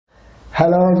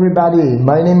Hello everybody,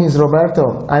 my name is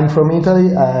Roberto. I'm from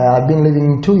Italy. I've been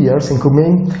living 2 years in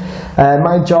Kunming.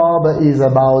 My job is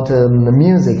about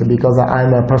music because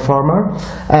I'm a performer,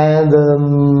 and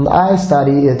I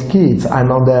study at Keats.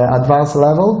 I'm on the advanced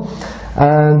level,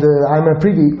 and I'm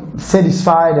pretty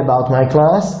satisfied about my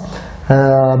class.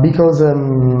 Because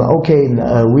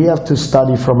we have to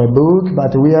study from a book,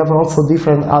 but we have also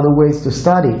different other ways to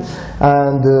study,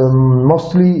 and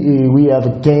mostly we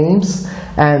have games,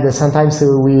 and sometimes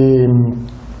we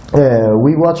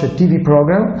watch a TV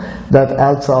program that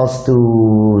helps us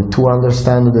to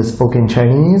understand the spoken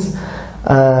Chinese.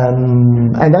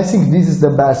 And I think this is the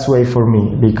best way for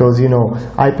me, because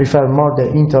I prefer more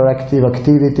the interactive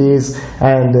activities,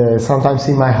 and sometimes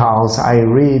in my house I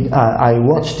read, I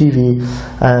watch TV,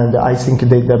 and I think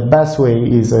that the best way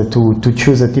is to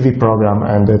choose a TV program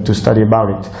and to study about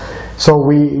it. So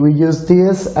we use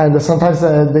this, and sometimes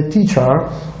the teacher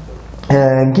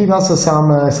give us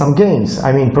some games.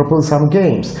 Propose some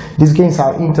games. These games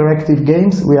are interactive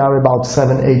games. We are about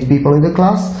 7-8 people in the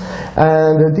class,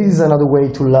 and this is another way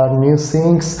to learn new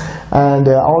things. And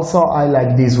also I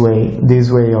like this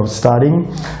way of studying,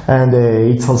 and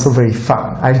it's also very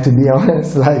fun. I have to be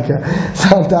honest.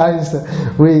 Sometimes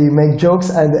we make jokes,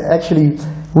 and actually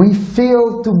we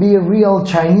feel to be real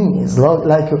Chinese,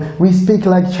 like we speak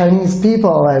like Chinese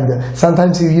people, and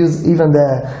sometimes you use even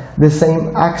the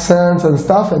same accents and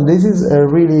stuff, and this is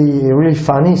really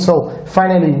funny. So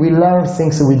finally we learn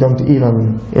things we don't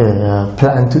even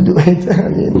plan to do it.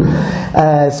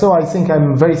 So I think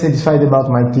I'm very satisfied about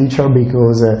my teacher,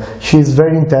 because she's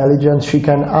very intelligent. She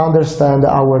can understand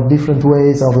our different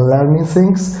ways of learning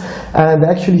things, and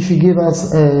actually she gives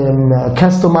us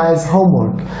customized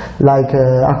homework,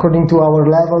 according to our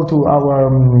level, to our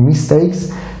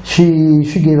mistakes. She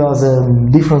gives us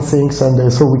different things,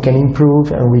 and so we can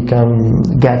improve and we can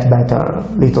get better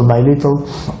little by little.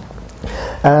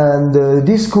 And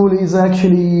this school is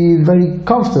actually very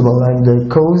comfortable and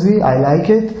cozy. I like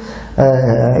it.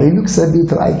 It looks a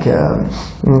bit like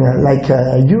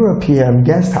a European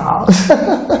guest house.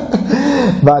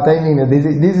 But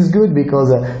this is good,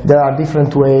 because there are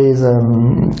different ways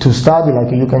to study.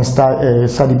 Like you can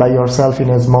study by yourself in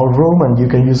a small room, and you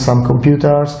can use some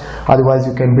computers. Otherwise,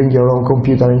 you can bring your own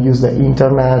computer and use the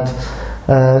internet.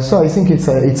 So I think it's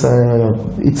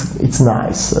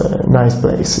nice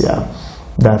place. Yeah,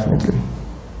 definitely.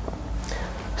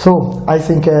 So I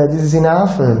think this is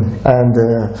enough, and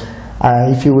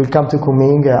if you will come to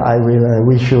Kunming, I will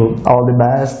wish you all the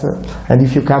best, and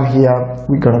if you come here,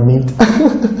 we're gonna meet.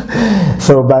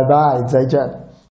 So bye bye, 再见.